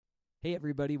Hey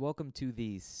everybody, welcome to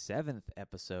the 7th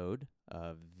episode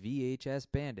of VHS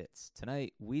Bandits.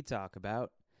 Tonight we talk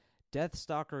about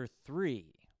DeathStalker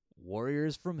 3,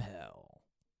 Warriors from Hell.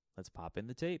 Let's pop in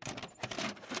the tape.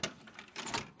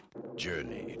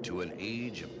 Journey to an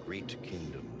age of great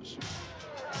kingdoms.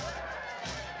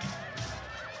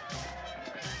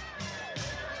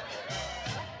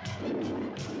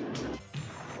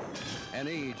 An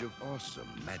age of awesome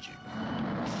magic.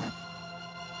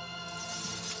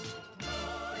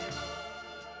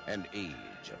 An age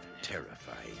of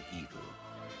terrifying evil.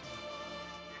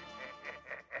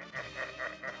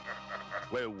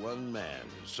 Where one man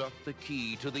sought the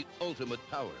key to the ultimate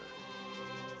power.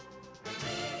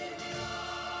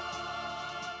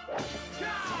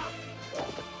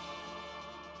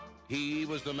 He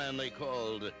was the man they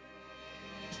called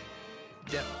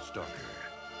DeathStalker.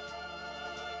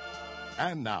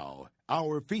 And now,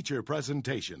 our feature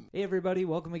presentation. Hey everybody,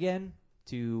 welcome again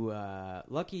to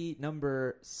lucky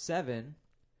number 7,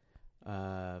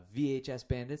 VHS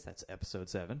Bandits. That's episode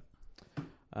 7.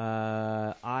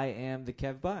 I am the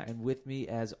Kevba, and with me,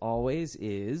 as always,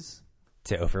 is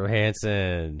Topher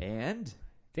Hansen and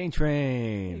Dane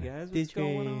Train. Hey guys, what's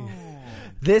going on?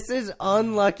 This is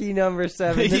unlucky number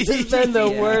 7. This has been the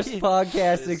worst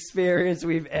podcast experience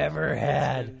we've ever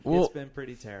had. It's been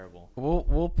pretty terrible.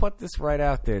 We'll put this right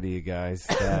out there to you guys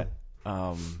that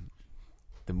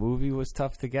the movie was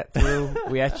tough to get through.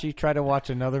 We actually tried to watch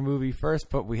another movie first,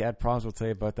 but we had problems. We'll tell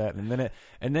you about that in a minute.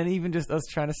 And then even just us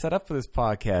trying to set up for this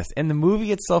podcast. And the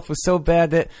movie itself was so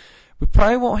bad that we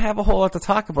probably won't have a whole lot to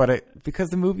talk about it because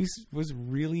the movie was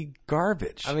really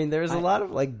garbage. I mean, there was a lot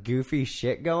of like goofy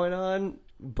shit going on,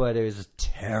 but it was a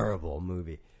terrible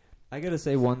movie. I gotta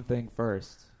say one thing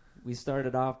first. We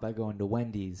started off by going to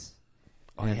Wendy's.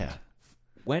 Oh, yeah.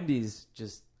 Wendy's,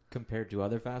 just compared to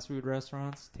other fast food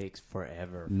restaurants, takes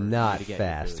forever. For Not you to get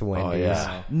fast, your food. Wendy's. Oh,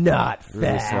 yeah. Not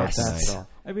Really fast. slow That's all.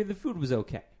 I mean, the food was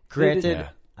okay. Granted, Yeah.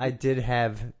 I did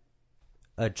have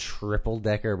a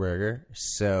triple-decker burger,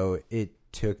 so it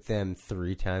took them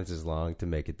 3 times as long to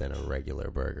make it than a regular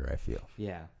burger, I feel.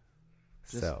 Yeah.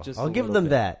 Just I'll a give little them bit.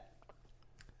 that.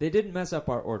 They didn't mess up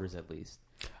our orders, at least.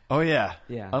 Oh, yeah.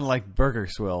 Yeah. Unlike Burger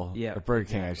Swill. Yeah, Or Burger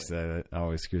King, I should exactly. say. That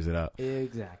always screws it up.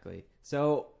 Exactly.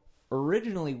 So,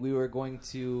 originally, we were going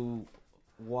to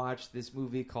watch this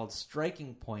movie called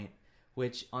Striking Point,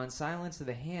 which on Silence of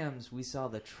the Hams, we saw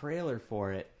the trailer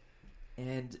for it.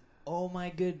 And, oh my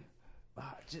good...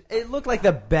 It looked like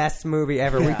the best movie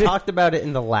ever. Yeah. We talked about it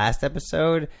in the last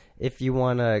episode. If you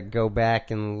want to go back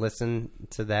and listen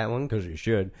to that one, because you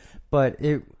should. But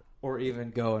it... Or even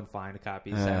go and find a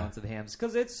copy of Silence of the Hams,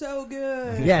 because it's so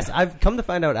good. Yes, I've come to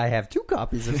find out I have 2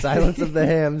 copies of Silence of the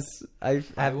Hams. I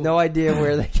have no idea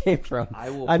where they came from. I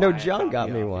know buy a John got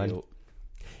copy me off one. you.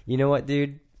 You know what,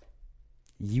 dude?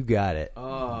 You got it.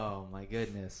 Oh, my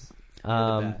goodness.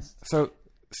 You're the best. So,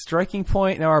 Striking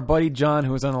Point, now our buddy John,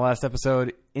 who was on the last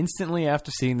episode, instantly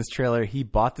after seeing this trailer, he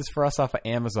bought this for us off of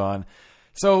Amazon.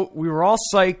 So we were all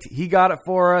psyched. He got it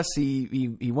for us. He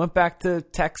went back to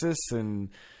Texas and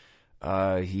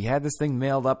he had this thing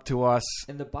mailed up to us.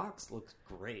 And the box looks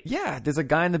great. Yeah, there's a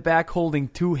guy in the back holding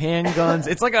 2 handguns.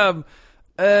 It's an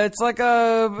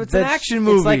action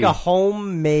movie. It's like a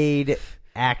homemade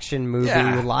action movie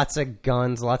Yeah. with lots of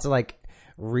guns, lots of like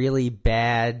really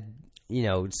bad,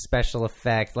 special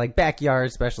effects, like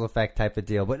backyard special effect type of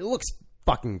deal. But it looks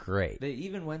fucking great. They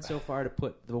even went so far to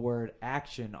put the word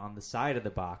action on the side of the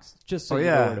box, just so Oh, you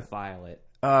yeah. know where to file it.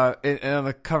 and on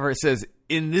the cover it says,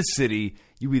 "In this city,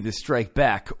 you either strike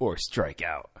back or strike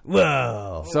out."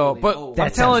 Whoa. So, Holy but moly. I'm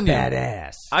That telling sounds you,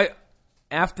 badass.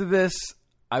 after this,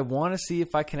 I want to see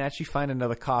if I can actually find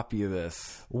another copy of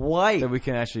this Why? that we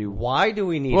can actually. Why do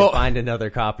we need Well, to find another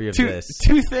copy of Two this?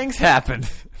 things happened.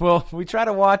 Well, we try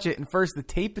to watch it, and first the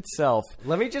tape itself.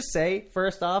 Let me just say,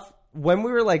 first off, when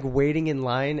we were like waiting in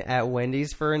line at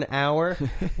Wendy's for an hour,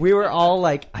 we were all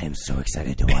like, "I am so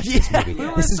excited to watch this movie. we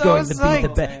were This is so going to be the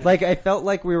psyched. best." Like, I felt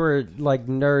like we were like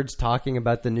nerds talking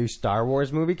about the new Star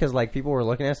Wars movie because like people were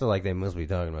looking at us they're like, they must be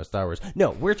talking about Star Wars.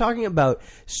 No, we're talking about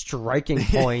Striking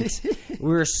Point. We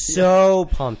were so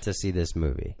pumped to see this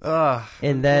movie,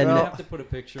 and then We're gonna have to put a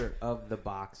picture of the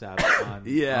box out on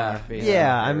Yeah. our Facebook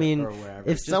Yeah, I or- mean, or wherever,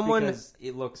 if just someone- because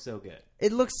it looks so good.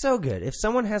 it looks so good. If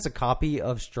someone has a copy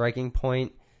of Striking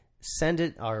Point, send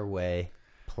it our way,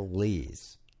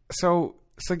 please. So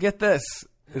get this.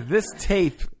 This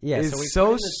tape Yeah, is so we so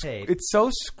put in the tape. it's so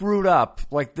screwed up.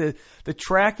 Like the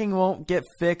tracking won't get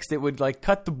fixed. It would like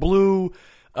cut the blue.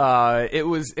 It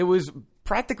was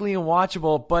practically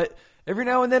unwatchable. But every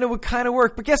now and then it would kind of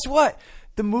work. But guess what?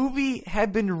 the movie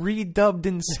had been redubbed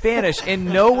in Spanish, and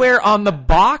nowhere on the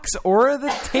box or the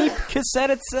tape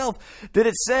cassette itself did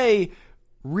it say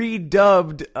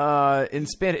redubbed in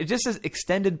Spanish. It just says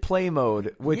extended play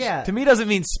mode, which to me doesn't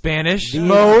mean Spanish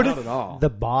mode. Not at all. The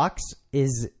box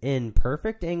is in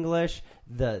perfect English.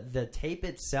 The tape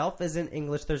itself is in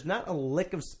English. There's not a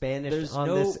lick of Spanish on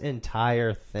this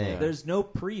entire thing. There's no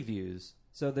previews,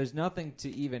 so there's nothing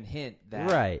to even hint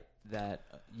that that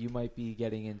you might be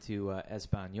getting into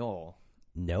Espanol.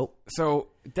 Nope. So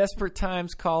desperate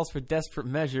times calls for desperate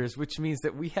measures, which means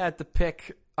that we had to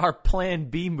pick our Plan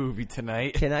B movie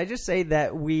tonight. Can I just say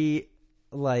that we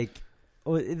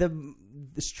the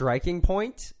striking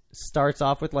point starts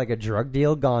off with like a drug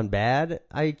deal gone bad?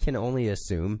 I can only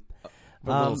assume.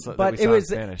 But it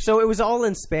was it was all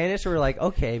in Spanish. We were like,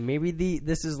 okay, maybe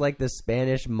this is like the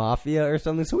Spanish mafia or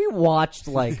something. So we watched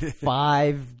like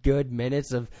 5 good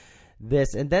minutes of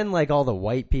this, and then like all the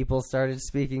white people started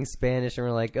speaking Spanish, and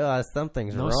we're like, oh,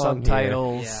 something's wrong. No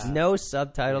subtitles. Yeah. No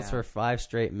subtitles for 5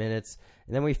 straight minutes,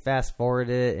 and then we fast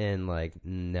forwarded it, and like,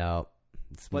 no.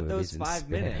 But those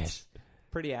 5 minutes,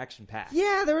 pretty action packed.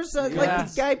 Yeah, there was like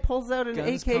the guy pulls out an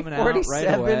AK-47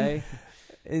 right away.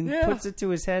 and puts it to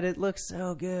his head. It looks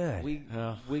so good.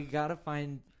 We gotta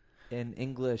find an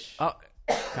English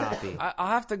copy. I'll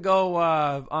have to go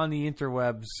on the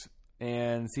interwebs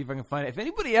and see if I can find it. If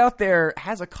anybody out there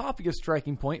has a copy of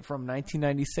Striking Point from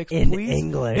 1996, in please,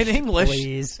 English,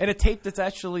 please, and a tape that's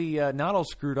actually not all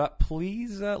screwed up,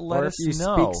 please let us know. Or if you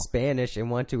speak Spanish and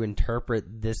want to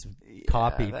interpret this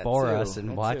copy for us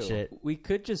and watch it, we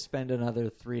could just spend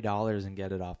another $3 and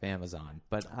get it off Amazon,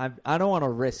 but I don't want to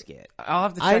risk it. I'll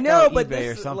have to check out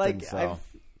eBay or something.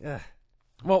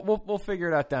 Well, we'll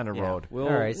figure it out down the road. All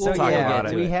right, we'll talk about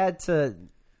it. We had to,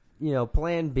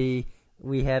 Plan B.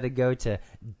 We had to go to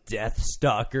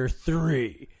DeathStalker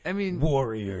 3. I mean,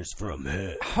 Warriors from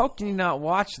Hell. How can you not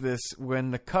watch this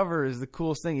when the cover is the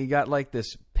coolest thing? You got like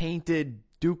this painted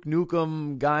Duke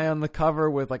Nukem guy on the cover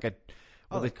with like a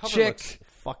chick,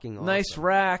 fucking awesome. Nice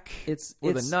rack,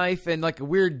 with a knife, and like a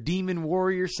weird demon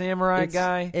warrior samurai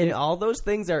guy. And all those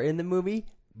things are in the movie,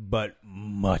 but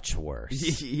much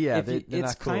worse. Yeah,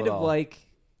 it's kind of like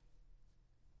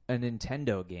a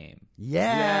Nintendo game.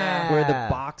 Yeah. Where the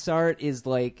box art is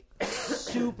like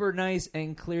super nice,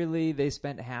 and clearly they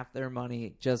spent half their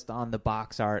money just on the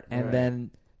box art, and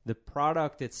then the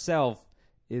product itself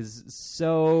is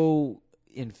so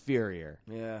inferior.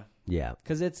 Yeah.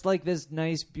 Because it's like this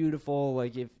nice, beautiful,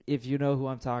 like if you know who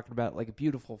I'm talking about, like a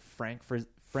beautiful Frank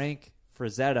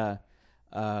Frazetta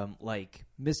like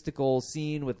mystical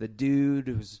scene with the dude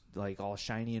who's like all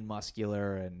shiny and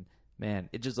muscular, and man,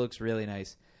 it just looks really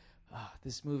nice.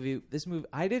 This movie,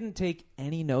 I didn't take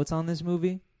any notes on this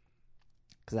movie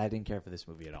because I didn't care for this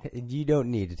movie at all. You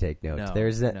don't need to take notes.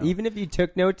 No. Even if you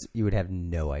took notes, you would have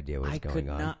no idea what was going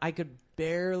on. I could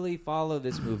barely follow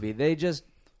this movie. They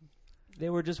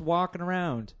were just walking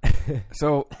around.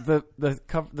 So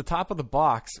the top of the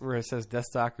box where it says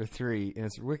DeathStalker 3, and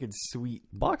it's wicked sweet.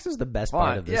 Box is the best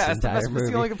part of this entire movie.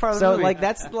 It's the only good part of the movie. So like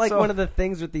that's like one of the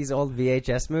things with these old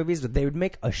VHS movies, that they would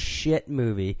make a shit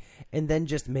movie and then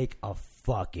just make a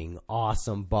fucking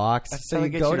awesome box. So you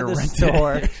go to the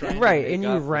store, right, and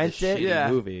you rent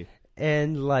it. Movie.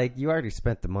 And like you already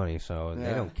spent the money, so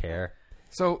they don't care.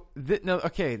 So this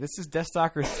is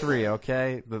DeathStalker 3.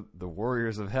 Okay, the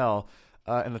Warriors of Hell.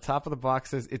 And the top of the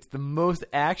box says it's the most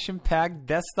action-packed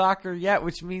DeathStalker yet,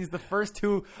 which means the first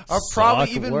 2 are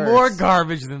probably even more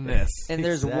garbage than this. And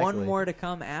there's one more to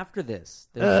come after this.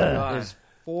 There's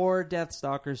 4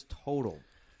 DeathStalkers total.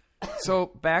 So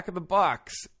back of the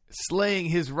box, slaying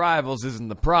his rivals isn't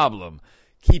the problem.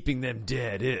 Keeping them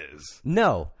dead is.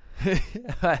 No.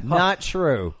 Not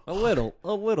true. A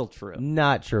little true.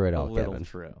 Not true at all, A little Kevin.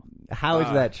 true. How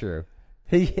is that true?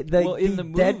 In the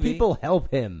movie, dead people help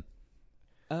him.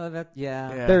 Oh,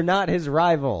 yeah. They're not his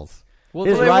rivals. Well,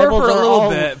 his they rivals were for a are little all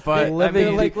bit, but living. I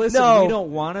mean, like, listen, no. we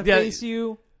don't want to face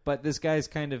you, but this guy's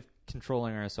kind of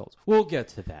controlling our souls. We'll get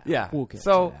to that. Yeah. We'll get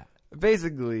to that.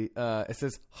 Basically, it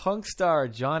says hunk star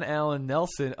John Allen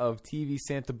Nelson of TV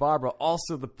Santa Barbara,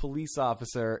 also the police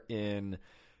officer in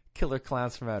Killer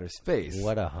Clowns from Outer Space.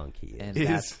 What a hunk he is. And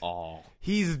that's all.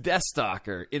 He's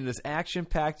DeathStalker in this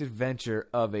action-packed adventure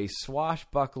of a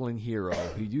swashbuckling hero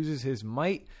who uses his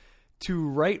might to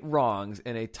right wrongs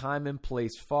in a time and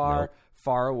place far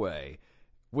away,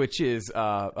 which is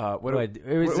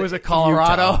was it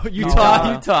Colorado,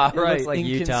 Utah, right? Looks like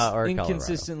Utah or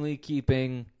inconsistently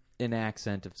keeping an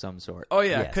accent of some sort. Oh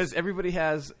yeah, because everybody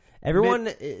has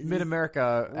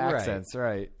mid-America accents,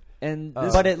 right? And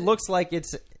but it looks like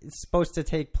it's supposed to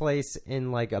take place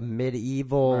in like a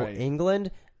medieval England.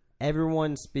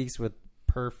 everyone speaks with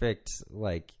perfect,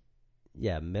 like,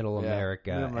 middle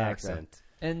America accent.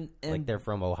 And like they're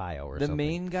from Ohio or the something.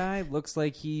 main guy looks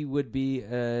like he would be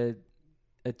a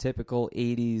typical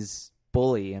 80s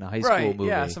bully in a high school movie.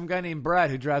 Yeah, some guy named Brad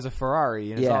who drives a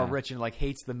Ferrari and is Yeah. all rich and like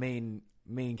hates the main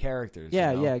characters.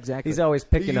 Yeah, you know? yeah, exactly. He's always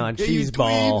picking on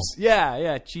Cheeseball.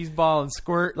 Yeah, Cheeseball and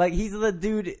Squirt. Like, he's the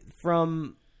dude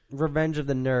from Revenge of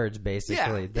the Nerds,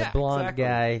 basically. The blonde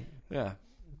exactly. guy.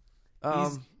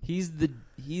 Yeah. He's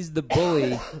the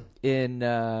bully in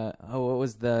what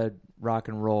was the rock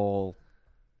and roll?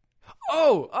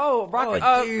 Rock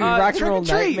and Roll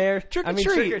Nightmare. Trick or I mean,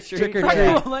 treat. Trick or Rock Treat.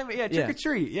 and Roll Nightmare. Yeah, Trick or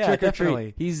treat. Yeah, Trick or definitely.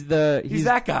 treat. He's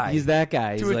that guy. He's that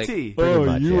guy. To He's a like, T. Pretty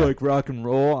much, you yeah. like rock and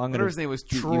roll? I'm Whatever gonna his name was,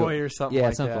 beat you Troy up." or something Yeah,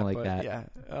 like something that. like but that. Yeah.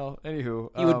 Well, anywho.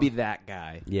 He would be that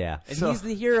guy. Yeah. And So- he's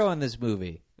the hero in this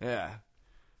movie. Yeah.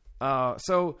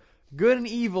 So good and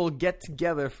evil get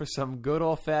together for some good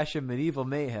old-fashioned medieval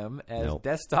mayhem as Nope.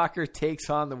 DeathStalker takes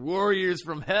on the Warriors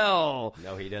from Hell.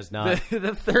 No, he does not.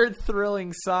 The third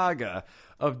thrilling saga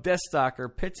of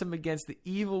DeathStalker pits him against the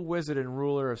evil wizard and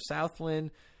ruler of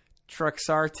Southland,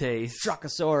 Truxartes,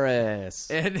 Truckosaurus.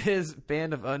 and his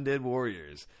band of undead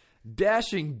warriors.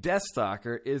 Dashing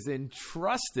Deathstalker is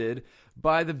entrusted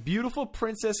by the beautiful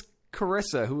Princess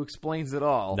Clarissa, who explains it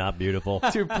all. Not beautiful.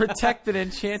 To protect an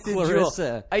enchanted jewel.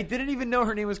 Clarissa. I didn't even know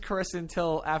her name was Clarissa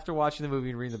until after watching the movie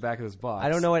and reading the back of this box. I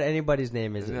don't know what anybody's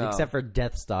name is No. except for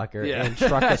Deathstalker Yeah. and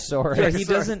Truckosaurus.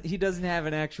 Yeah, he doesn't have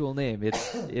an actual name.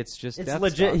 It's just It's Deathstalker.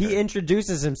 legit. He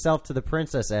introduces himself to the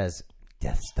princess as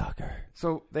Deathstalker.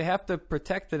 So they have to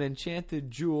protect an enchanted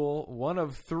jewel, one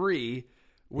of three.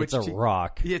 Which It's a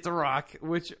rock. Yeah, it's a rock,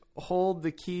 which hold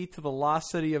the key to the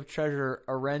lost city of treasure,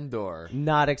 Arendor.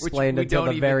 Not explained we until don't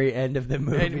the even- very end of the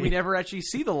movie. And we never actually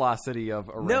see the lost city of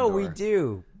Arendor. No, we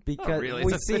do. Because really.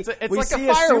 we It's see, it's we like a see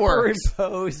fireworks.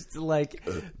 superimposed like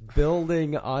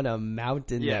building on a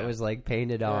mountain Yeah. that was like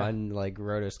painted on like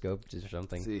rotoscoped or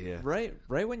something. See here. Right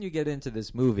when you get into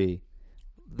this movie,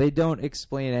 they don't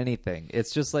explain anything.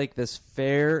 It's just like this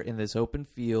fair in this open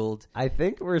field. I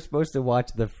think we're supposed to watch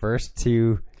the first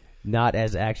two not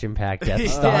as action-packed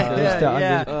Deathstalkers.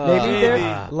 Yeah. Maybe they're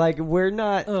maybe. like we're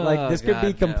not like this could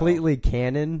be God, no. completely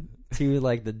canon to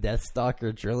like the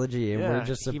Deathstalker trilogy, and we're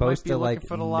just he supposed might be to looking like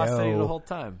for the lost city the know. whole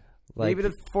time. Like- Maybe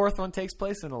the fourth one takes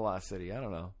place in the lost city. I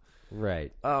don't know.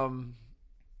 Right.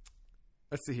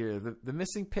 Let's see here. The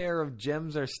missing pair of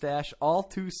gems are stashed all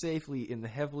too safely in the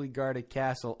heavily guarded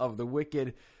castle of the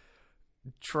wicked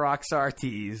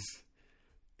Troxartes.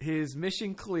 His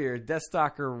mission clear,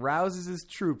 Deathstalker rouses his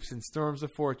troops and storms the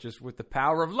fortress with the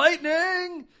power of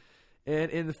lightning.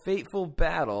 And in the fateful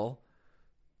battle,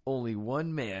 only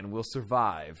one man will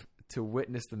survive to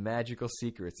witness the magical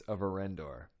secrets of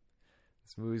Arendor.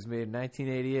 This movie's made in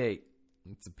 1988.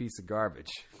 It's a piece of garbage.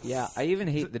 Yeah, I even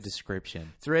hate the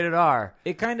description. It's rated R.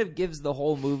 It kind of gives the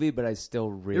whole movie, but I still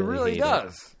really hate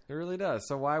does. It really does.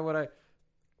 So why would I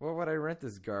rent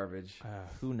this garbage?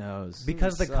 Who knows?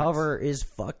 Because the sucks. cover is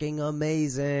fucking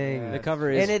amazing. Yeah. The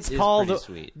cover is and it's is called pretty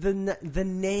sweet. the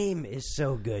name is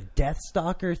so good.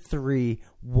 Deathstalker 3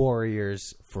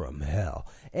 Warriors from Hell.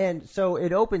 And so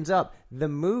it opens up the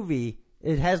movie.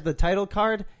 It has the title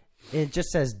card. It just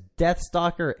says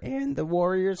Deathstalker and the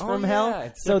Warriors from yeah, Hell.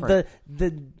 it's So different.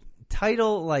 the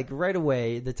title, like right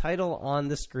away, the title on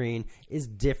the screen is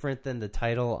different than the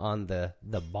title on the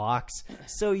box.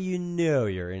 So you know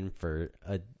you're in for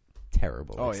a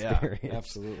terrible experience.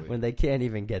 absolutely. When they can't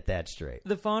even get that straight.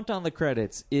 The font on the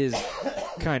credits is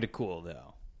kind of cool,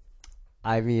 though.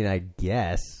 I mean, I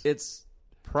guess It's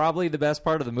probably the best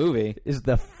part of the movie. is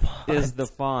the font. Is the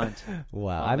font?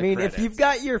 Wow. on I the mean, credits. if you've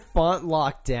got your font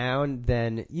locked down,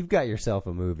 then you've got yourself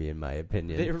a movie, in my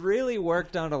opinion. They really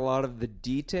worked on a lot of the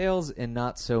details and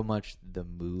not so much the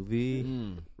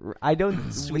movie. I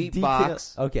don't Sweet detail-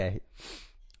 box. Okay.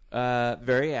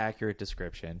 Very accurate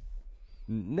description.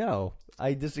 No,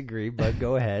 I disagree, but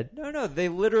go ahead. No, they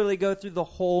literally go through the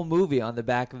whole movie on the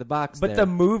back of the box. But the there.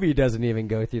 movie doesn't even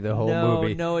go through the whole No,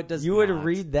 movie. no, it does You would not.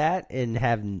 read that and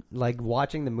have like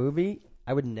watching the movie.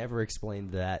 I would never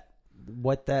explain that.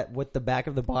 What the back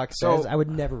of the box So- says. I would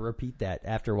never repeat that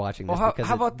after watching this. Well, because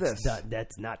how about it's this?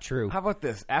 That's not true. How about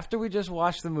this? After we just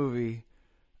watched the movie,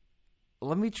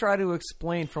 let me try to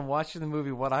explain from watching the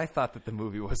movie what I thought that the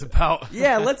movie was about.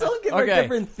 Yeah, let's all give our Okay.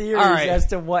 different theories All right. as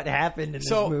to what happened in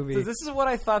So this movie. this is what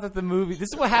I thought that the movie. This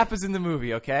is what happens in the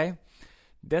movie. Okay,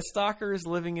 Deathstalker is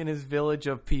living in his village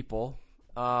of people.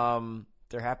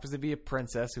 There happens to be a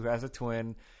princess who has a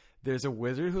twin. There's a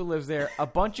wizard who lives there. A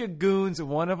bunch of goons,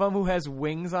 one of them who has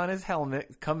wings on his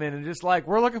helmet, come in and just like,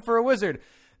 we're looking for a wizard.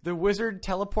 The wizard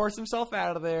teleports himself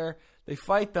out of there. They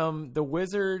fight them. The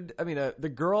wizard, the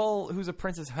girl who's a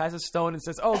princess has a stone and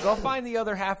says, "Oh, go find the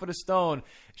other half of the stone."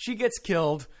 She gets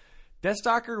killed.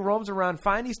 DeathStalker roams around,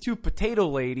 finds these 2 potato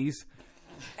ladies,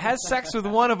 has sex with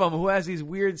one of them who has these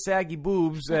weird saggy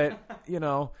boobs that,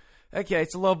 okay,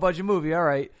 it's a low budget movie, all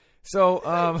right. So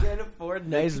can't afford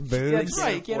nice boobs. That's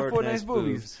right, you can't afford nice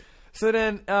boobies. So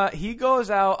then he goes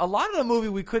out. A lot of the movie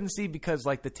we couldn't see because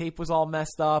like the tape was all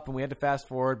messed up and we had to fast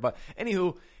forward. But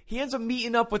anywho, he ends up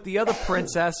meeting up with the other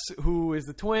princess who is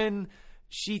the twin.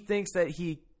 She thinks that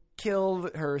he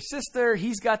killed her sister.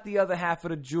 He's got the other half of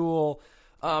the jewel.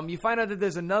 You find out that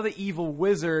there's another evil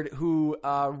wizard who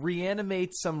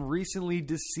reanimates some recently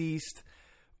deceased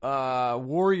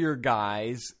warrior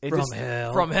guys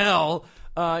from hell.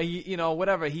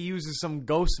 Whatever. He uses some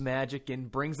ghost magic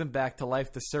and brings them back to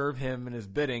life to serve him in his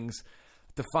biddings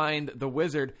to find the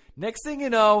wizard. Next thing you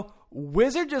know,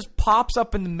 wizard just pops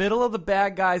up in the middle of the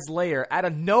bad guy's lair out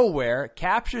of nowhere,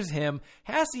 captures him,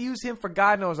 has to use him for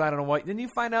God knows I don't know what. Then you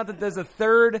find out that there's a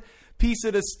third piece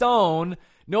of the stone.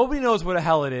 Nobody knows what the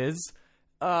hell it is.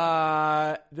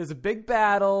 There's a big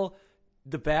battle.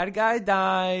 The bad guy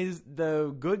dies.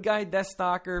 The good guy,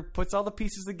 DeathStalker, puts all the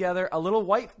pieces together. A little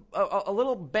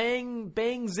bang,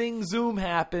 zing, zoom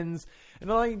happens,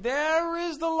 and they're like, "There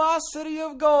is the lost city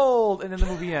of gold," and then the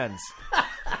movie ends.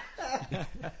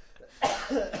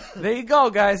 There you go,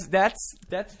 guys. That's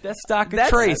DeathStalker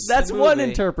Trace. That's one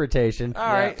interpretation.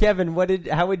 All right, Kevin.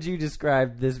 How would you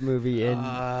describe this movie in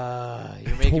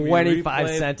you're making 25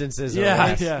 me sentences?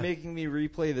 making me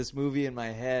replay this movie in my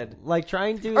head. Like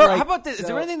trying to. Or how about this? Is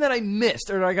there anything that I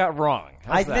missed or that I got wrong?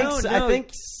 I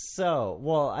think so.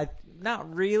 Well,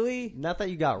 not really. Not that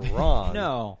you got wrong.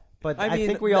 No, but I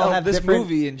think we all have this different...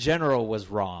 movie in general was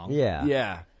wrong.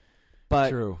 Yeah, but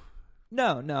true.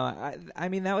 No. I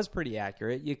mean that was pretty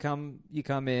accurate. You come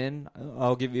in.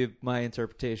 I'll give you my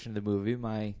interpretation of the movie,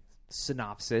 my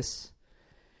synopsis.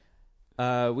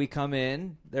 We come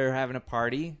in. They're having a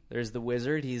party. There's the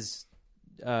wizard. He's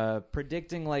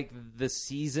predicting like the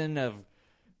season of.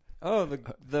 Oh,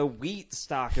 the wheat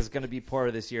stock is going to be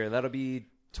poor this year. That'll be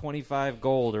 25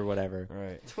 gold or whatever.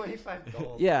 Right. 25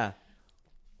 gold. Yeah.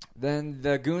 Then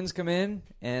the goons come in,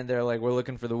 and they're like, "We're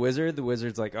looking for the wizard." The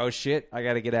wizard's like, "Oh, shit, I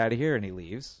got to get out of here," and he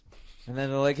leaves. And then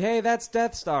they're like, "Hey, that's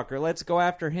DeathStalker. Let's go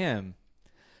after him."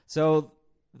 So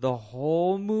the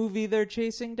whole movie, they're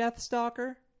chasing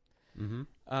DeathStalker.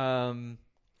 Mm-hmm.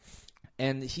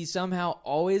 And he somehow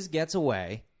always gets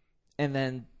away, and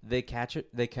then they catch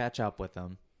up with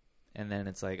him. And then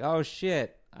it's like, "Oh,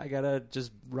 shit, I got to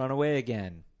just run away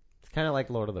again." Kind of like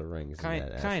Lord of the Rings. Kind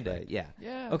of, yeah.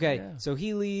 Yeah. Okay, yeah. so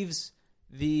he leaves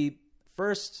the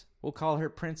first, we'll call her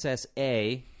Princess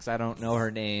A, because I don't know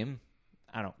her name.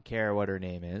 I don't care what her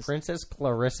name is. Princess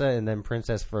Clarissa and then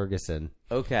Princess Ferguson.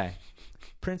 Okay.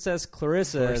 Princess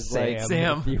Clarissa is Sam, like...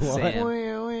 Sam. if you want.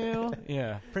 Sam.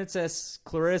 Yeah. Princess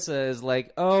Clarissa is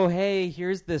like, "Oh, hey,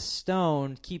 here's this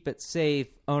stone. Keep it safe.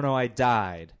 Oh, no, I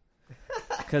died."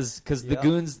 Because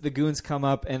the goons come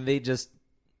up and they just...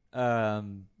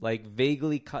 like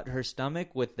vaguely cut her stomach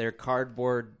with their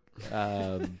cardboard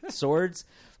swords.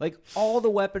 Like all the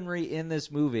weaponry in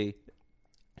this movie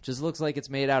just looks like it's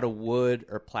made out of wood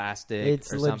or plastic.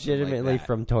 It's or legitimately like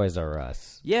from Toys R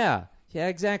Us. Yeah,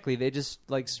 exactly. They just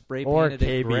like spray Or painted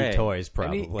it gray. KB Toys,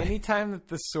 probably. Anytime that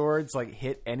the swords like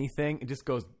hit anything, it just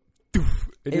goes. Doof,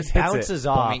 it just bounces hits it.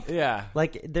 off. Boink. Yeah.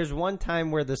 Like there's one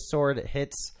time where the sword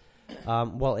hits.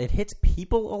 It hits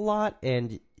people a lot,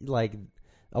 and like.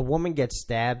 A woman gets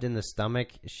stabbed in the stomach.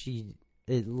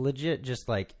 It legit just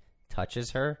like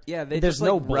touches her. Yeah, they there's just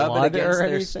no like, rub blood it against or their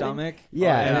anything. stomach.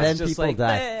 Yeah, and and then it's just people like,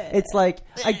 die. It's like,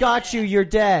 "I got you. You're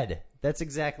dead." That's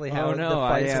exactly how Oh the no, I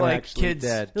fight's am like. actually kids-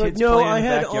 dead. Like, kids no, playing in I the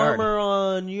had backyard. armor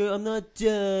on. I'm not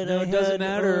dead. No, I it doesn't had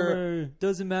matter. armor.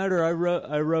 Doesn't matter.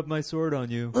 I rub my sword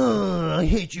on you. I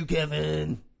hate you,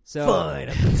 Kevin. So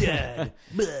Fine, I'm dead.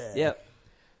 Yep.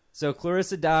 So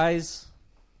Clarissa dies.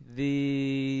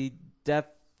 The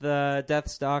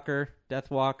DeathStalker,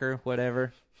 Deathwalker,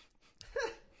 whatever.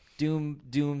 Doom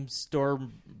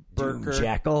Stormberger.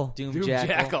 Jackal. Doom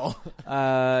Jackal.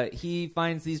 He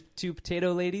finds these 2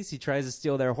 potato ladies. He tries to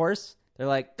steal their horse. They're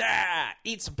like,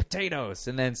 eat some potatoes.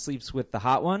 And then sleeps with the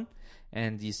hot one.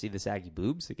 And you see the saggy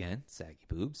boobs again. Saggy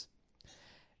boobs.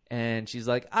 And she's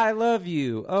like, "I love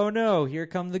you. Oh no, here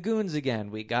come the goons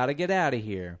again. We gotta get out of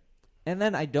here." And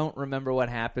then I don't remember what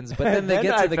happens, but then they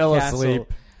get to the fell castle.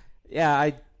 asleep.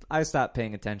 Yeah, I stopped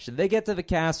paying attention. They get to the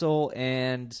castle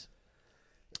and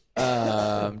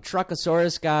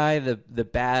Truckosaurus guy, the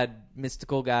bad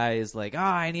mystical guy, is like,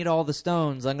 "I need all the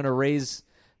stones. I'm gonna raise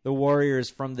the warriors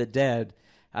from the dead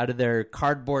out of their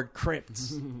cardboard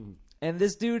crypts." And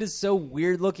this dude is so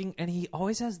weird looking, and he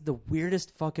always has the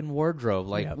weirdest fucking wardrobe.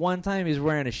 Like one time he's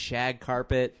wearing a shag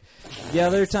carpet, the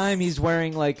other time he's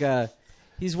wearing like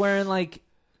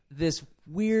this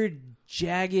weird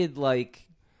jagged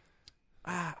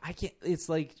I can't. It's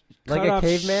like Like cut a off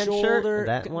caveman shoulder. shirt?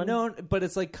 That one? No, but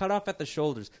it's like cut off at the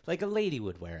shoulders, like a lady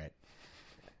would wear it.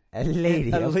 A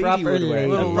lady, A a lady proper would wear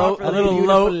lady. it. A little Beautiful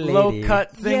low lady.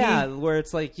 cut thingy. Yeah, where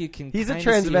it's like you can. He's a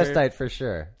kinda see her. transvestite for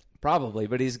sure. Probably,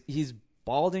 but he's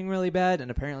balding really bad, and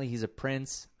apparently he's a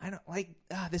prince. I don't like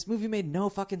this movie made no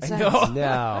fucking sense.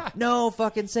 No. No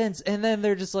fucking sense. And then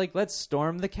they're just like, let's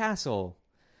storm the castle,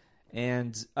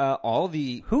 and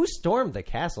Who stormed the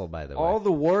castle, by the way? all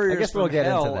the warriors I guess we'll from get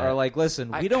hell into that. are like,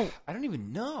 listen, we don't. I don't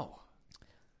even know.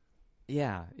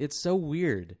 Yeah, it's so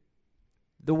weird.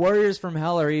 The warriors from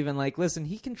hell are even like, listen,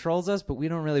 he controls us, but we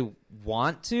don't really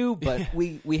want to, but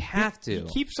we have to. He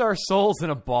keeps our souls in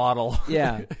a bottle.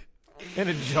 Yeah. In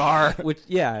a jar.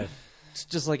 It's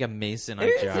just like a mason on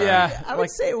a jar. Yeah. I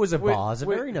would say it was a vase, a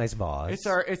wait, very nice vase.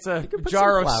 It's a could put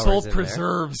jar some of flowers soul in there.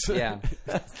 preserves. Yeah.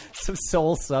 Some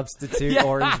soul substitute, Yeah.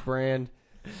 orange brand.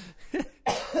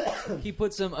 He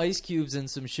put some ice cubes and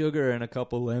some sugar and a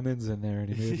couple lemons in there, and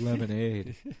he made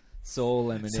lemonade. Soul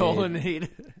lemonade. Soul-nade.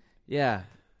 Yeah,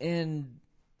 and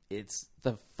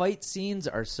the fight scenes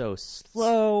are so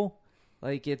slow.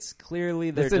 Like it's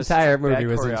clearly they're This just entire movie bad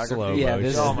was in choreography. slow yeah. motion.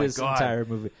 This, Oh my this God. entire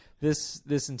movie.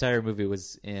 This entire movie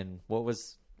was in what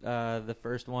was the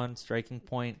first one? Striking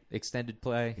Point extended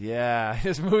play. Yeah,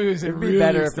 this movie was It'd really be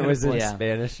better if it was in Yeah.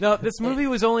 Spanish. No, this movie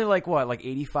was only like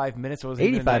 85 minutes. It wasn't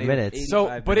even 85 minutes. So,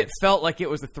 85 but minutes. it felt like it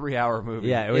was a 3-hour movie.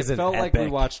 Yeah, it was It an felt like we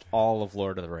epic. watched all of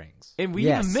Lord of the Rings. and we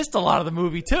Yes. even missed a lot of the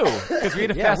movie too because we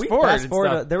had to Yeah, fast we forward. fast and forward.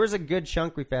 stuff. There was a good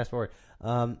chunk we fast forward.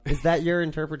 Is that your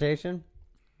interpretation?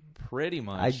 Pretty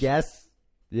much, I guess.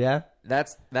 Yeah.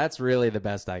 that's really the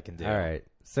best I can do. All right.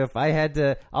 So if I had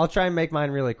to, I'll try and make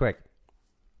mine really quick.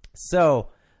 So,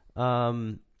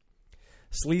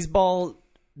 sleazeball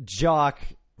jock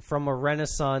from a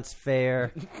Renaissance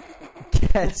fair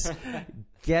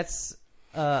gets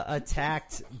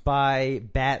attacked by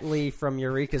Batley from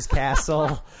Eureka's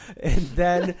castle, and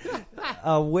then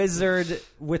a wizard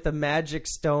with a magic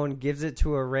stone gives it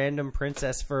to a random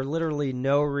princess for literally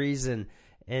no reason,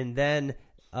 and then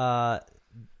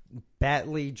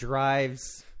Batley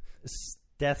drives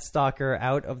DeathStalker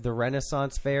out of the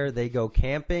Renaissance fair. They go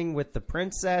camping with the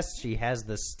princess. She has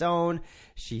the stone.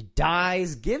 She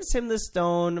dies, gives him the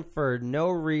stone for no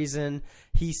reason.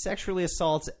 He sexually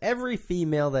assaults every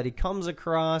female that he comes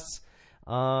across.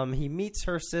 He meets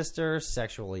her sister,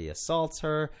 sexually assaults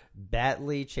her.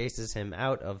 Batley chases him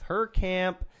out of her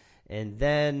camp, and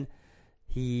then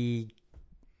he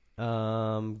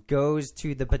goes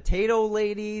to the potato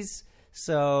ladies.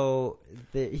 So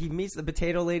he meets the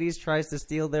potato ladies, tries to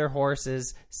steal their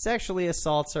horses, sexually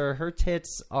assaults her. Her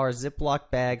tits are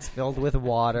Ziploc bags filled with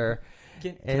water.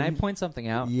 Can I point something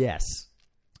out? Yes.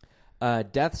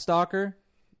 Deathstalker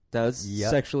does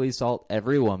sexually assault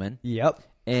every woman. Yep.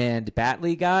 And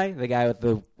Batley guy, the guy with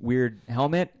the weird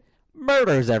helmet,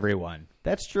 murders everyone.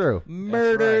 That's true.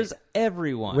 Murders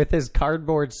everyone. With his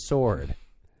cardboard sword.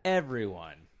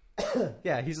 everyone.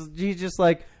 Yeah, he's just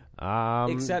like,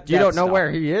 Except you don't know Deathstalker.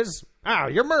 where he is? Oh,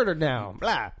 you're murdered now.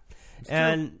 Blah.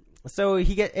 And so then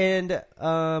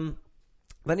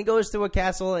he goes to a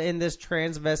castle, and this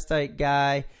transvestite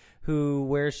guy who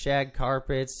wears shag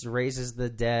carpets raises the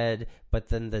dead, but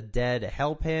then the dead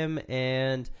help him,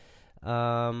 and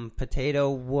Potato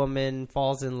Woman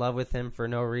falls in love with him for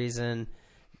no reason.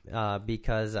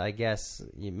 Because I guess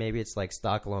maybe it's like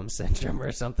Stockholm Syndrome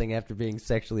or something after being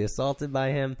sexually assaulted by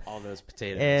him. All those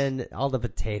potatoes. And all the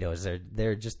potatoes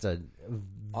they're just a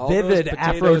All vivid those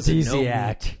potatoes and no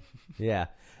aphrodisiac. Yeah.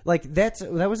 Like that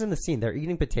was in the scene. They're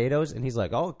eating potatoes and he's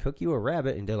like, "I'll cook you a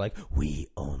rabbit." And they're like, "We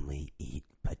only eat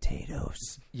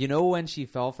potatoes." You know when she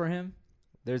fell for him?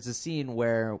 There's a scene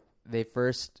where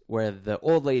where the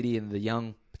old lady and the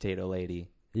young potato lady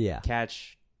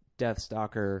catch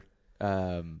Deathstalker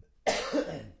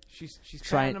She's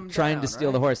trying to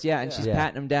steal the horse. Yeah, and she's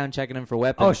patting him down, checking him for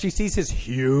weapons. Oh, she sees his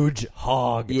huge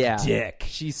hog dick.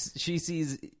 She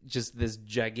sees just this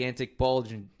gigantic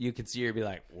bulge, and you can see her be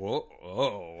like, whoa,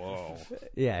 whoa, whoa.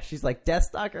 Yeah, she's like,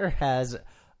 Deathstalker has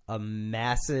a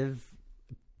massive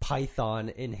python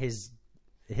in his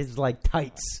like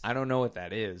tights. I don't know what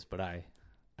that is, but I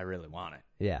really want it.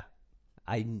 Yeah.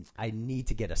 I need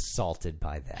to get assaulted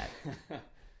by that.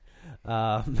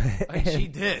 And she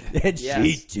did. And Yes.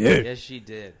 she did. Yes, she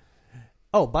did.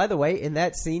 Oh, by the way, in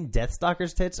that scene,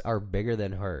 Deathstalker's tits are bigger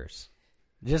than hers.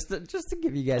 Just to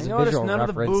give you guys I a noticed visual none of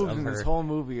the reference boobs in her. this whole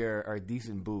movie are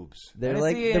decent boobs. They're I didn't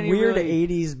like see the any weird really-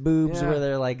 80s boobs Yeah. where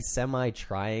they're like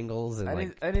semi-triangles and I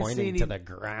like didn't see pointing any- to the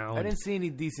ground. I didn't see any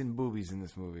decent boobies in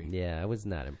this movie. Yeah, I was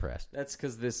not impressed. That's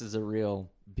because this is a real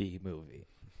B movie.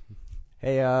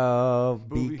 Hey,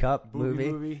 B cup Booby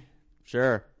movie.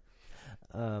 Sure.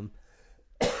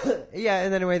 Yeah,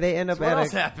 and anyway, they end up So what at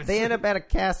else happens? they end up at a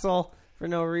castle for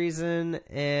no reason,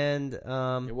 and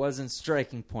It wasn't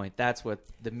striking point. That's what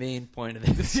the main point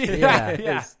of this Yeah.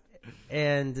 Yeah.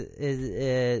 and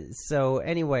so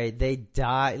anyway, they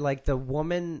die. Like the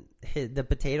woman, the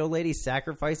potato lady,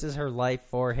 sacrifices her life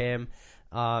for him.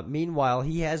 Meanwhile,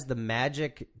 he has the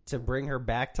magic to bring her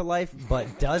back to life,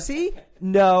 but does he?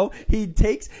 No, he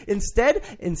takes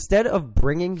instead of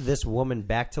bringing this woman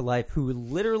back to life, who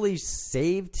literally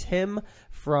saved him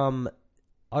from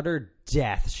utter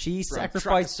death. She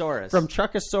sacrificed Truckosaurus. from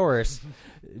Truckosaurus,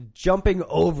 jumping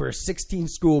over 16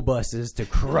 school buses to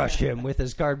crush him with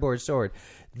his cardboard sword.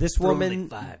 This woman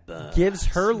gives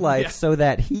her life so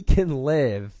that he can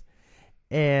live,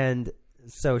 and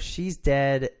so she's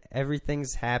dead.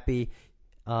 Everything's happy.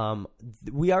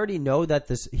 We already know that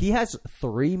he has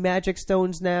 3 magic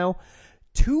stones now.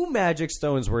 2 magic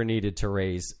stones were needed to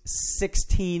raise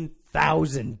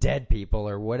 16,000 dead people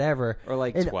or whatever. Or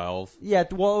like And- 12. Yeah,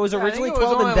 well, it was originally I think it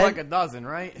was 12 only and then like a dozen,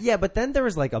 right? yeah, but then there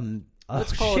was like a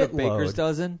Let's call it a baker's shitload.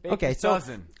 dozen. Okay, Baker's so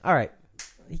dozen. all right.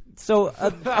 So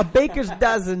a baker's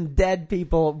dozen dead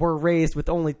people were raised with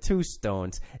only 2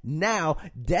 stones. Now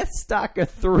DeathStalker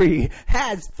 3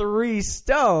 has 3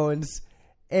 stones,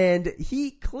 and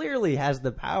he clearly has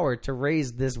the power to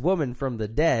raise this woman from the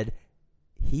dead.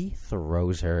 He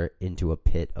throws her into a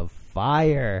pit of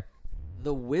fire.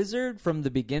 The wizard from the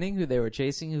beginning, who they were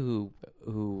chasing,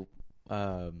 who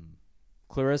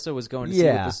Clarissa was going to see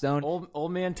with Yeah. the stone.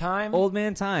 Old man time. Old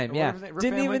man time, Or yeah. whatever, Rip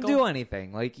Didn't Van even Winkle? do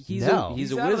anything. Like he's No. a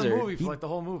He's a out of the wizard. movie for like the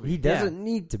whole movie. He doesn't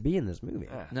need to be in this movie.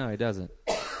 Yeah. No, he doesn't.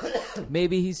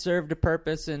 Maybe he served a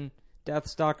purpose in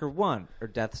Deathstalker 1 or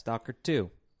Deathstalker 2.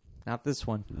 Not this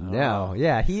one. No,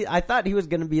 yeah, I thought he was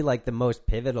going to be like the most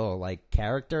pivotal like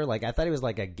character. Like I thought he was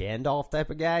like a Gandalf type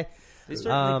of guy. They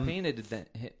certainly painted that.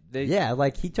 Yeah,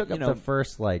 like he took you up know- the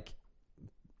first like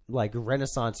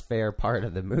Renaissance fair part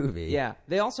of the movie. Yeah.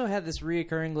 They also had this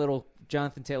reoccurring little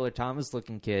Jonathan Taylor Thomas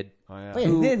looking kid. Oh, yeah. Wait,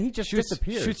 and then he just Shoots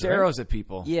disappears. Shoots right? arrows at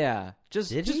people. Yeah,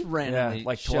 just Did he? randomly Yeah,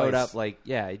 like showed twice. up. Like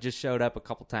he just showed up a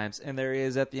couple times, and there he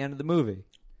is at the end of the movie.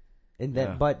 And then,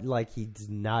 Yeah. but like he's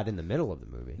not in the middle of the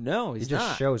movie. No, he he's just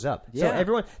not. shows up. So Yeah.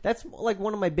 everyone, that's like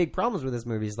one of my big problems with this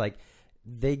movie is like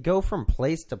they go from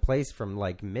place to place, from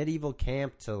like medieval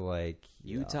camp to like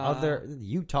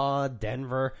Utah,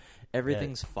 Denver,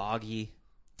 Everything's foggy.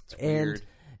 It's and weird.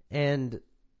 and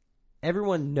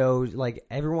everyone knows, like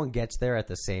everyone gets there at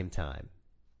the same time.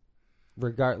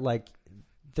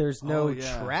 There's no Oh,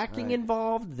 yeah, tracking right.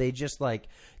 involved. They just like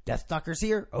Deathstalker's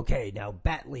here. Okay, now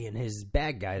Batley and his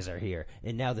bad guys are here,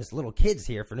 and now this little kid's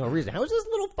here for no reason. How is this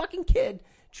little fucking kid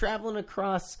traveling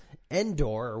across Endor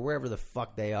or wherever the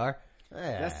fuck they are?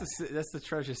 That's the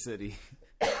treasure city.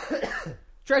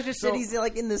 Treasure City's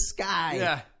like in the sky.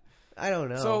 Yeah. I don't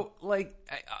know. So, like,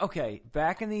 okay,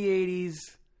 back in the 80s,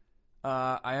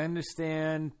 I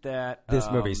understand that this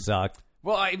movie sucked.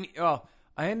 Well,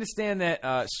 I understand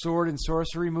that sword and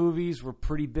sorcery movies were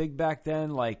pretty big back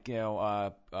then, like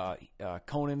Conan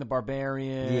the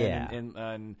Barbarian, Yeah.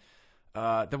 and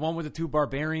the one with the 2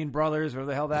 barbarian brothers, whatever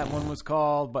the hell that one was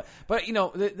called. But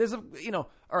there's a all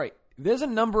right, there's a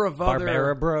number of other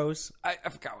Barbara Bros. I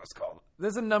forgot what it's called.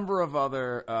 There's a number of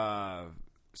other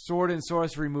sword and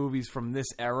sorcery movies from this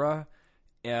era.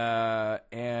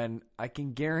 And I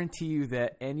can guarantee you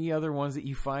that any other ones that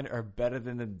you find are better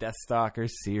than the Deathstalker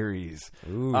series.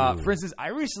 For instance, I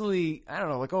recently, I don't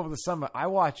know, like over the summer, I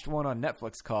watched one on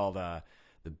Netflix called The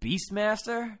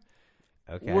Beastmaster.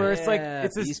 Okay. Where it's like Yeah,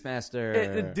 it's this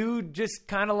Beastmaster. The dude just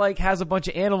kind of like has a bunch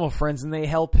of animal friends and they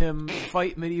help him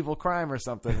fight medieval crime or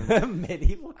something.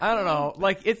 Medieval. I don't know.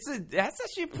 Like that's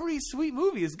actually a pretty sweet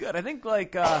movie. It's good. I think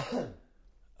like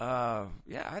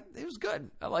it was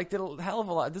good. I liked it a hell of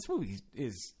a lot. This movie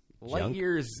is light Junk?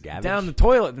 years Garbage? down the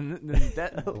toilet than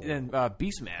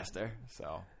Beastmaster.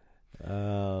 So,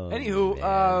 anywho,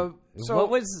 man. so what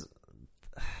was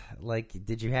like?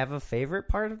 Did you have a favorite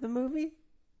part of the movie,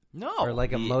 no or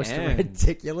like a the most end.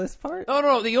 ridiculous part?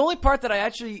 No. The only part that I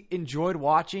actually enjoyed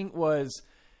watching was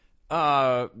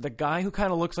the guy who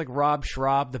kind of looks like Rob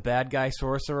Schrab, the bad guy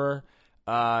sorcerer.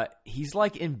 He's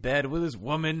like in bed with his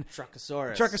woman,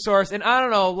 Truckosaurus, and I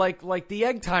don't know, like the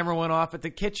egg timer went off at the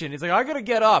kitchen. He's like, I gotta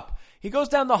get up. He goes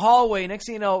down the hallway. Next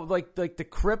thing you know, like the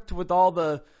crypt with all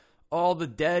the all the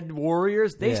dead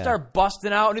warriors, they Yeah. start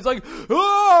busting out, and he's like,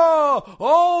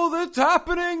 oh, that's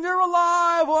happening, they're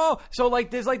alive. Oh. So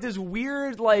like there's like this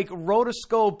weird like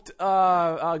rotoscoped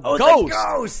ghost.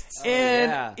 Ghosts.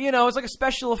 And yeah. you know, it's like a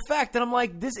special effect, and I'm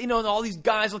like, this, you know, and all these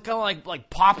guys are kind of like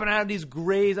popping out of these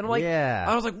graves, and I'm like, Yeah.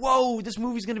 I was like, whoa, this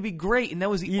movie's gonna be great, and that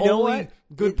was the You know only what?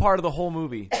 good part of the whole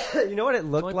movie. You know what it The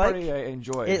looked only like? part I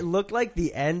enjoyed. It looked like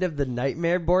the end of the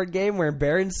Nightmare board game where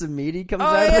Baron Samedi comes Oh,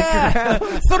 out of yeah. the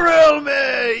ground. Thrill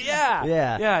me, yeah,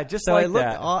 Yeah, just so like it looked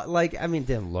that. like, I mean, it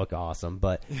didn't look awesome,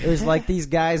 but it was like these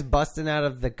guys busting out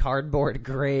of the cardboard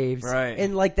graves, Right.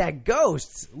 And like that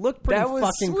ghost looked pretty That was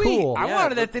fucking sweet. cool. I Yeah,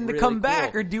 wanted it that looked thing to really come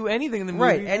back cool. or do anything in the movie.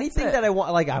 Right, That's anything it. that I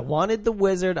want, like I wanted the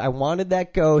wizard, I wanted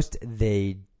that ghost.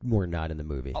 They were not in the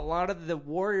movie. A lot of the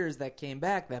warriors that came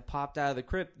back that popped out of the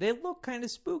crypt, they look kind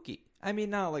of spooky. I mean,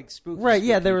 not like spooky. Right,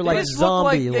 yeah, spooky. they were like just looked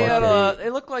like zombie they had, looking.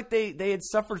 it looked like they had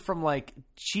suffered from like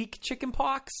chicken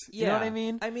pox. You know what I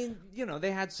mean? I mean, you know,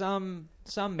 they had some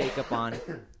makeup on. Right.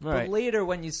 But later,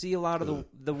 when you see a lot of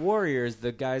the warriors,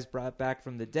 the guys brought back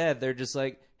from the dead, they're just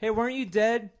like, "Hey, weren't you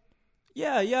dead?"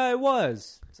 Yeah, I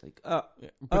was. It's like, But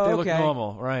oh, they look okay.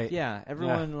 normal, right? Yeah,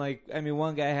 everyone like. I mean,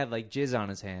 one guy had like jizz on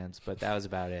his hands, but that was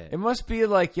about it. It must be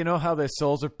like, you know how their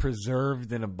souls are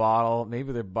preserved in a bottle.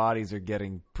 Maybe their bodies are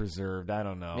getting preserved. I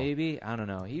don't know. Maybe, I don't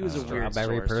know. He was a weird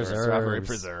Strawberry sorcerer. preserve. Strawberry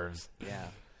preserves.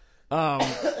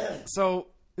 Yeah. So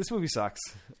this movie sucks.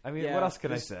 I mean, Yeah, what else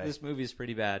can I this- say? This movie's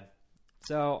pretty bad.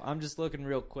 So I'm just looking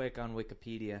real quick on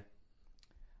Wikipedia.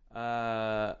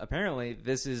 Apparently,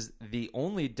 this is the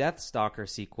only DeathStalker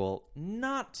sequel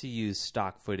not to use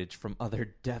stock footage from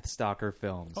other DeathStalker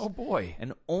films. Oh boy!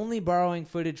 And only borrowing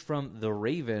footage from The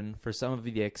Raven for some of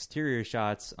the exterior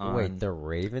shots on... Wait, the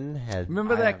Raven had.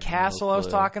 Remember I that have castle no I was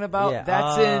clue. talking about? Yeah.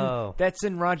 That's Oh.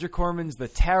 in Roger Corman's The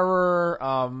Terror.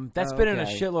 That's Oh, been in a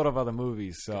okay. shotload of other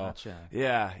movies. So Gotcha.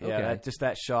 yeah, Okay. just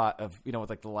that shot of, you know, with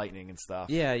like the lightning and stuff.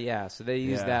 Yeah. So they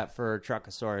used Yeah. that for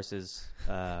Truckosaurus's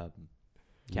castle.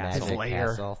 Magic Lair.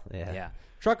 Castle. Yeah.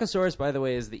 Truckosaurus, by the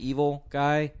way, is the evil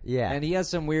guy. Yeah. And he has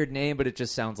some weird name, but it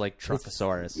just sounds like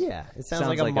Truckosaurus. Yeah, it sounds Sounds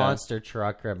like a like a- monster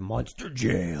truck or a monster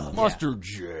jam. Monster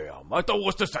Jam at the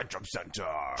Worcester Centrum Center.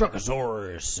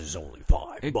 Truckosaurus is only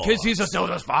 $5. Because he's a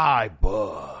sold us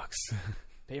 $5.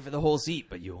 Pay for the whole seat,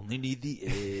 but you only need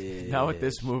the edge. Now with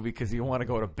this movie, because you want to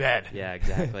go to bed. Yeah,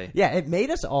 exactly. Yeah, it made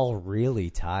us all really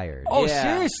tired. Oh, Yeah.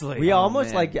 seriously? we almost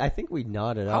man. like I think we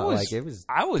nodded I out was, like it was.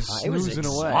 I was it was snoozing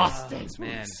away. exhausting.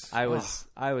 Man, I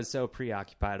was so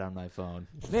preoccupied on my phone.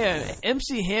 Man,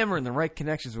 MC Hammer and the right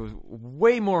connections was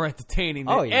way more entertaining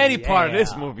than Oh, yeah. any part of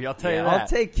this movie. I'll tell you Yeah. that. I'll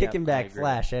take Kicking Yep, I Back agree.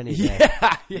 Flash any day.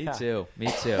 Yeah, Me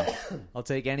too. I'll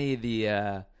take any of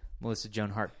the Melissa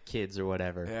Joan Hart kids or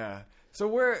whatever. Yeah. So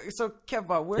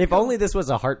Kev, where? If can- only this was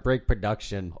a Heartbreak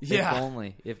production. Yeah.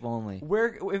 If only.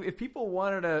 Where if people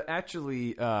wanted to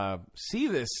actually see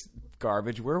this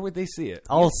garbage, where would they see it?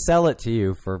 I'll sell it to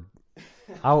you for.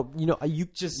 You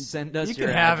Just send us You your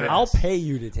can have address. it. I'll pay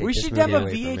you to take. We this should movie have a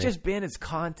away from me. VHS Bandits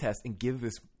contest and give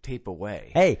this tape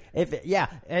away. Hey, if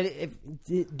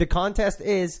the contest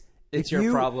is. It's if your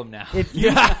you- problem now. If you,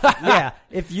 yeah,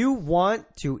 if you want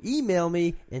to email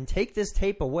me and take this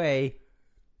tape away,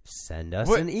 send us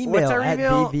What- an email what's our at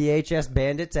email?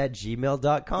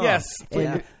 vvhsbandits@gmail.com. Yes.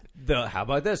 And how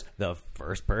about this? The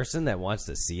first person that wants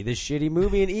to see this shitty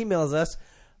movie and emails us,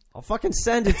 I'll fucking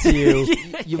send it to you.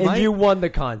 You won the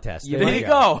contest. You There might- you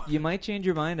go. You might change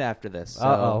your mind after this. So.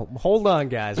 Uh-oh. Hold on,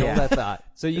 guys. Hold that thought.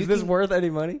 So you is this can- worth any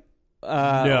money?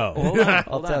 No. Hold on, I'll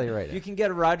hold tell on. you right now. You can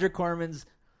get Roger Corman's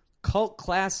Cult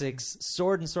Classics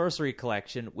Sword and Sorcery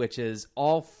Collection, which is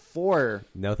all 4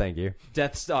 No, thank you.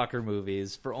 DeathStalker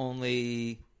movies for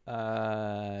only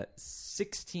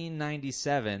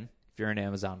 $16.97 if you're an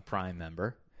Amazon Prime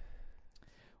member.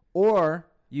 Or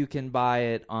you can buy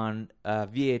it on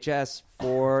VHS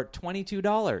for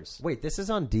 $22. Wait, this is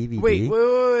on DVD? Wait.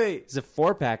 It's a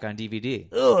 4-pack on DVD.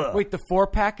 Wait, the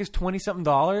 4-pack is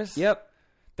 $20-something? Yep.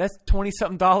 That's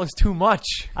 $20-something too much.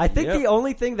 I think Yep. the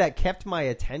only thing that kept my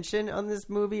attention on this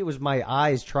movie was my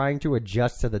eyes trying to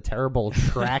adjust to the terrible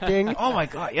tracking. Oh my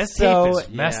god, yes, So- tape is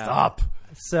messed Yeah. up.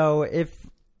 So if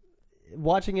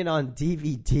watching it on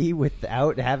DVD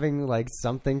without having like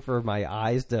something for my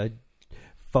eyes to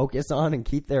focus on and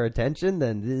keep their attention,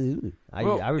 then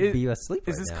I would be asleep.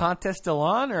 Is right this now. contest still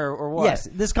on or what? Yes,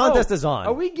 this contest is on.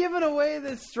 Are we giving away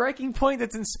the striking point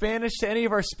that's in Spanish to any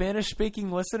of our Spanish-speaking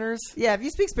listeners? Yeah, if you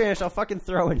speak Spanish, I'll fucking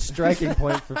throw in striking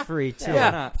point for free too.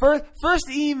 Yeah. First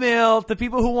email to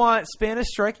people who want Spanish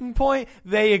striking point.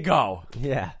 There you go.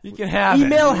 Yeah. You can have it.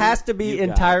 Email has to be You got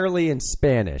entirely in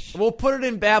Spanish. We'll put it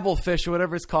in Babelfish or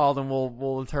whatever it's called, and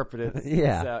we'll interpret it.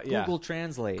 Yeah. So, Google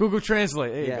Translate. Google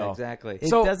Translate. There you yeah, go. exactly. It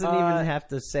So, doesn't even have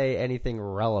to say anything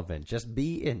relevant. Just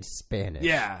be in Spanish.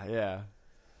 Yeah.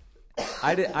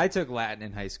 I took Latin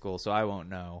in high school, so I won't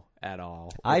know at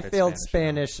all. I if it's failed or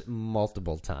Spanish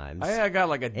multiple times. I got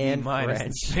like a D- and in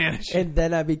French. Spanish. And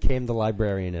then I became the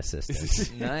librarian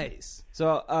assistant. not. Nice.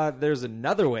 So there's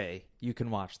another way you can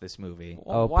watch this movie.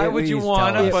 Oh, Why would you please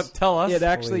want tell to? us. But tell us. It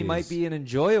actually please. might be an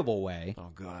enjoyable way. Oh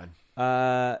God.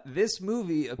 This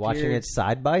movie appeared, Watching it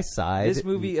side by side. This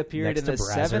movie appeared in the next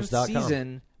to 7th Brazzers.com.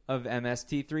 season of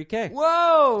MST3K.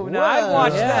 Whoa! Now I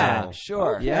watched Yeah. that.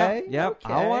 Sure. Okay. Yep.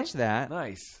 okay. I'll watch that.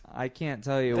 Nice. I can't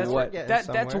tell you That's what getting that's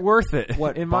somewhere. worth it.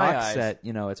 what in my box eyes. set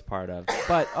it's part of.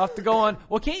 But I'll have to go on.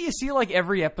 Well, can't you see like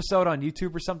every episode on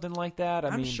YouTube or something like that?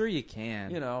 I'm mean, sure you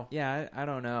can. you know. Yeah, I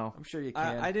don't know. I'm sure you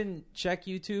can. I didn't check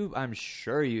YouTube. I'm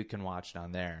sure you can watch it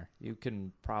on there. You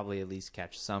can probably at least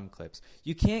catch some clips.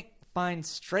 You can't find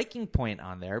Striking Point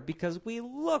on there because we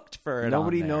looked for it.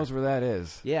 Nobody on there. knows where that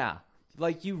is. Yeah,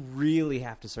 like you really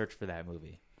have to search for that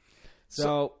movie.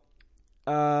 So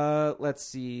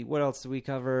let's see. What else do we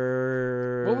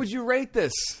cover? What would you rate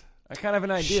this? I kind of have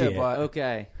an idea, Shit. but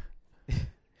Okay.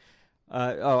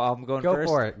 I'm going Go first.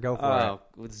 for it. Go for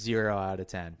With 0 out of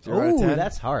 10. it. 0 out of Ooh, 10?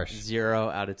 that's harsh. 0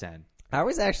 out of 10. I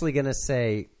was actually gonna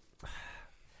say,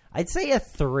 I'd say a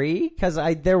 3 because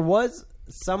there was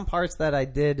some parts that I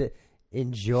did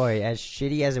enjoy, as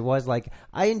shitty as it was. Like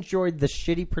I enjoyed the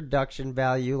shitty production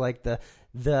value, like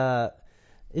the.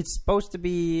 It's supposed to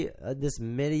be this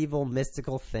medieval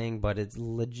mystical thing, but it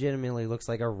legitimately looks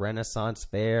like a Renaissance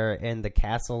fair, and the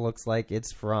castle looks like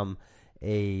it's from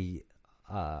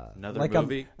Another like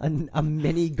movie? a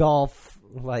mini golf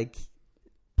like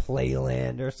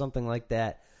playland or something like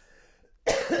that.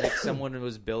 Like someone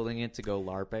was building it to go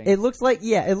LARPing. It looks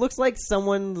like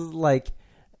someone like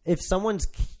if someone's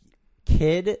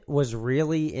kid was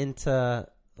really into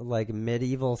like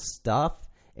medieval stuff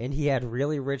and he had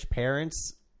really rich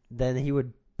parents, then he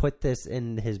would put this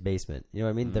in his basement. You know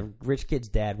what I mean? The rich kid's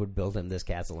dad would build him this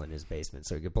castle in his basement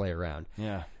so he could play around.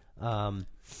 yeah.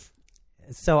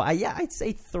 So I'd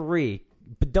say 3,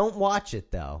 but don't watch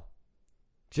it though.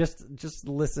 Just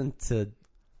listen to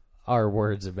our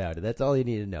words about it. That's all you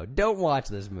need to know. Don't watch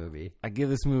this movie. I give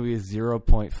this movie a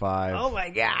 0.5. Oh my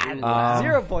god,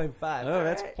 0.5. Oh,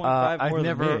 that's 0.5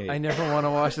 more I never want to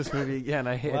watch this movie again.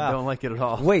 I Wow. don't like it at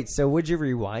all. Wait, so would you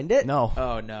rewind it? No.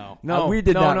 Oh, no. No, we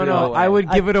did not No, rewind I would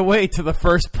it. give it away to the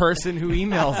first person who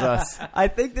emails us. I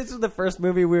think this is the first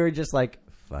movie we were just like,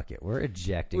 fuck it, we're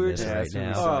ejecting We were this just- right this movie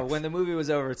now. sucks. Oh, when the movie was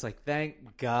over, it's like,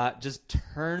 thank God. Just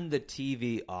turn the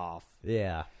TV off.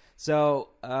 Yeah. So,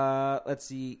 let's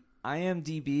see.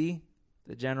 IMDb,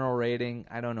 the general rating,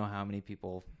 I don't know how many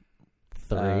people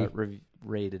 3.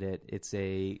 rated it. It's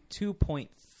a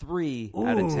 2.3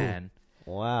 out of 10.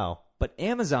 Wow. But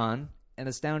Amazon, an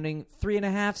astounding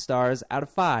 3.5 stars out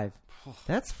of 5.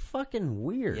 That's fucking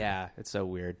weird. Yeah, it's so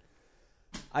weird.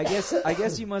 I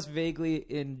guess you must vaguely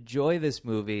enjoy this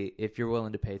movie if you're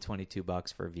willing to pay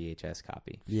 $22 for a VHS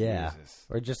copy. Yeah. Jesus.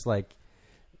 Or just like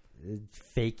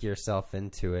fake yourself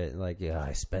into it. Like, yeah,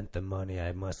 I spent the money.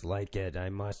 I must like it. I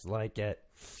must like it.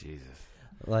 Jesus.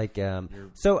 Like,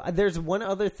 so there's one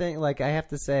other thing, like, I have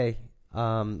to say,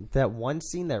 that one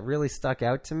scene that really stuck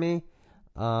out to me,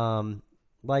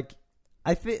 like,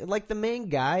 I feel like the main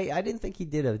guy, I didn't think he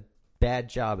did a bad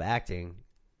job acting,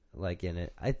 like, in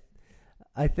it.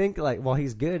 I think, like, well,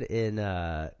 he's good in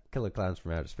Killer Clowns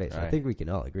from Outer Space. I Right. think we can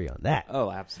all agree on that. Oh,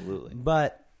 absolutely.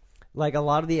 But, like, a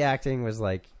lot of the acting was,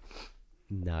 like,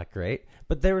 not great.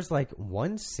 But there was, like,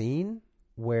 one scene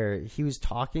where he was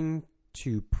talking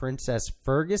to Princess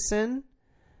Ferguson,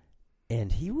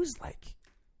 and he was, like,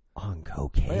 on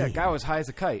cocaine. Oh, yeah, guy was high as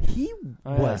a kite. He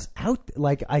Oh, was out.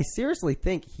 Like, I seriously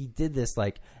think he did this,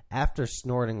 like, after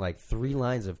snorting, like, 3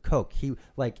 lines of coke. He,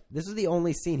 like, this is the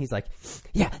only scene. He's like,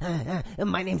 yeah,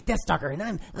 my name's DeathStalker,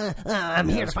 and I'm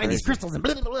here to find these crystals, and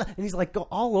blah, blah, blah. And he's, like, go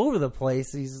all over the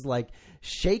place. He's, like,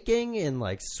 shaking and,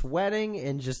 like, sweating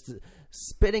and just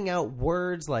spitting out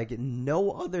words like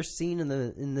no other scene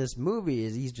in this movie.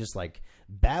 Is he's just, like,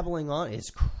 babbling on. It's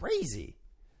crazy.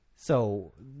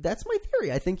 So that's my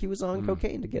theory. I think he was on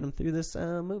cocaine to get him through this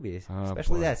movie,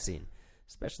 especially boy. that scene.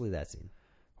 Especially that scene.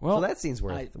 Well, So that scene's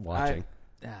worth watching.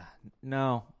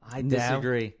 No, I No?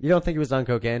 disagree. You don't think it was on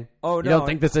cocaine? Oh, You no. don't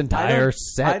think this I entire don't-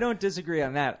 set I don't disagree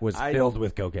on that. was I filled don't-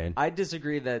 with cocaine? I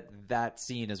disagree that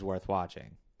scene is worth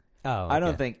watching. Oh, I don't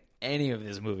okay. think any of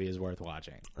this movie is worth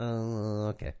watching.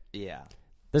 Okay. Yeah.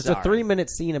 There's Sorry. a 3-minute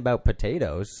scene about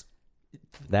potatoes.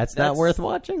 That's not worth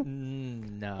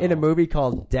watching? No. In a movie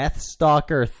called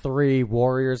DeathStalker 3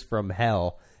 Warriors from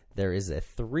Hell, there is a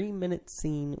 3-minute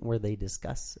scene where they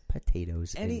discuss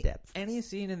potatoes in depth. Any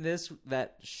scene in this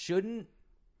that shouldn't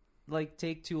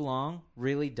take too long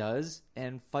really does,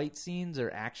 and fight scenes or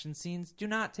action scenes do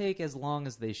not take as long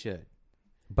as they should.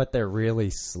 But they're really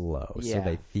slow, so Yeah.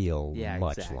 they feel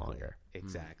much exactly. longer.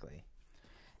 Exactly.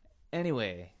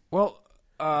 Anyway, Well,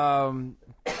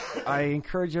 I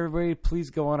encourage everybody, please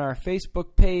go on our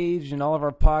Facebook page and all of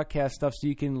our podcast stuff so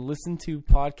you can listen to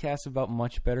podcasts about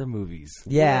much better movies.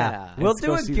 Yeah. We'll Let's do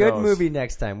go a see good those. movie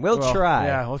next time. We'll try.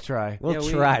 Yeah, we'll try. We'll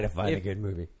Yeah, try to find a if- good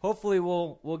movie. hopefully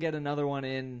we'll get another one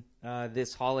in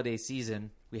this holiday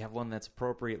season. We have one that's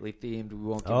appropriately themed. We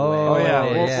won't give away. Oh, yeah.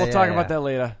 what it We'll, is. yeah, we'll talk yeah. about that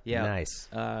later. Yeah. Nice.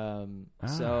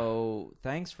 So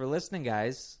thanks for listening,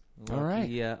 guys. All right.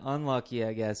 Unlucky,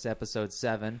 I guess, episode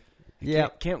 7. Yeah.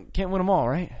 Can't win them all,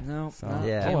 right? No, So-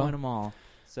 Yeah. can't well. win them all.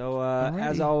 So, Alrighty.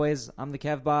 as always, I'm the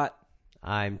KevBot.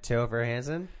 I'm Topher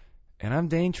Hansen. And I'm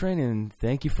Dane Train, and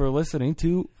thank you for listening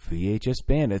to VHS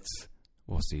Bandits.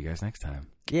 We'll see you guys next time.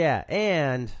 Yeah,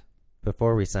 and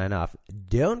before we sign off,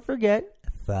 don't forget,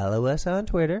 follow us on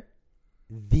Twitter,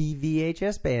 the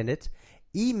VHS Bandits.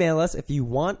 Email us if you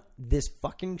want this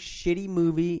fucking shitty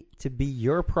movie to be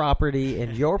your property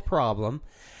and your problem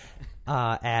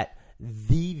at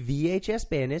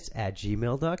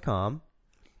thevhsbandits@gmail.com.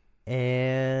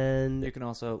 And You can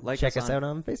also check us out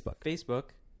on Facebook.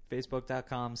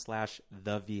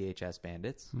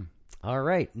 Facebook.com/thevhsbandits. All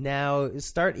right. Now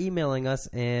start emailing us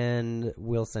and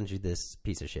we'll send you this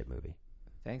piece of shit movie.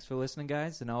 Thanks for listening,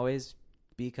 guys, and always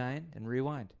be kind and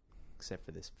rewind. Except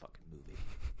for this fucking movie.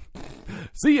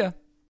 See ya.